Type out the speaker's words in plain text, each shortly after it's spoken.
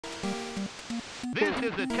This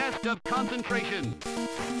is a test of concentration.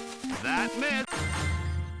 That missed.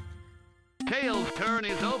 Tails' turn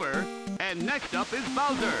is over, and next up is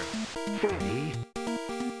Bowser. 30.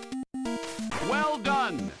 Well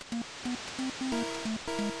done.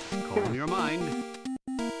 Calm your mind.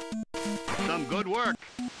 Some good work.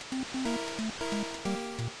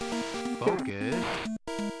 Focus.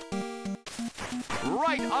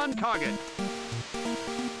 Right on target.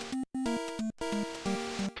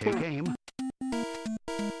 Take aim.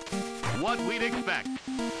 What we'd expect.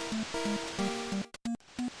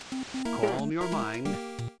 Calm your mind.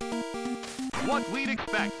 What we'd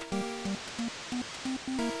expect.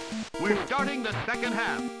 We're starting the second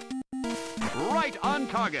half. Right on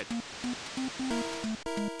target.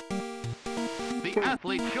 The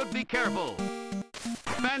athlete should be careful.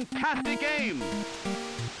 Fantastic aim.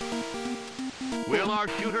 Will our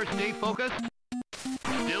shooter stay focused?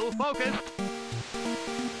 Still focused.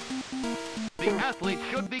 The athlete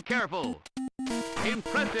should be careful.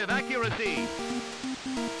 Impressive accuracy.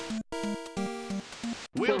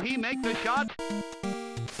 Will he make the shot?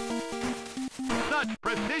 Such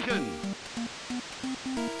precision.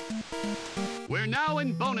 We're now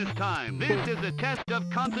in bonus time. This is a test of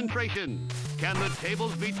concentration. Can the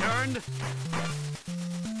tables be turned?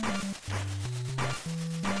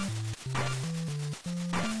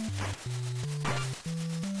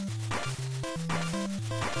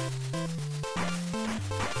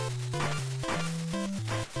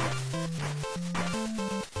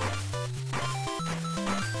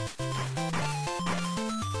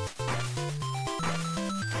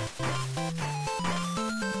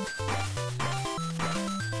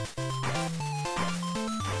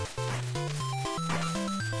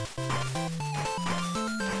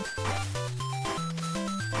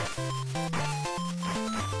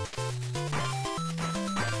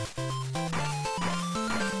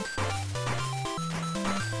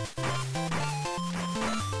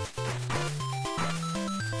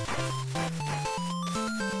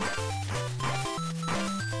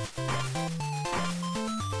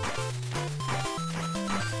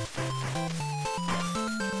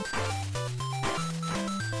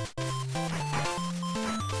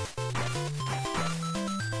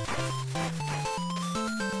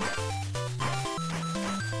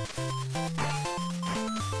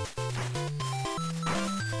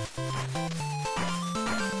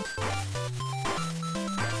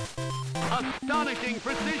 Astonishing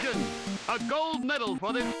precision! A gold medal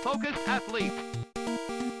for this focused athlete.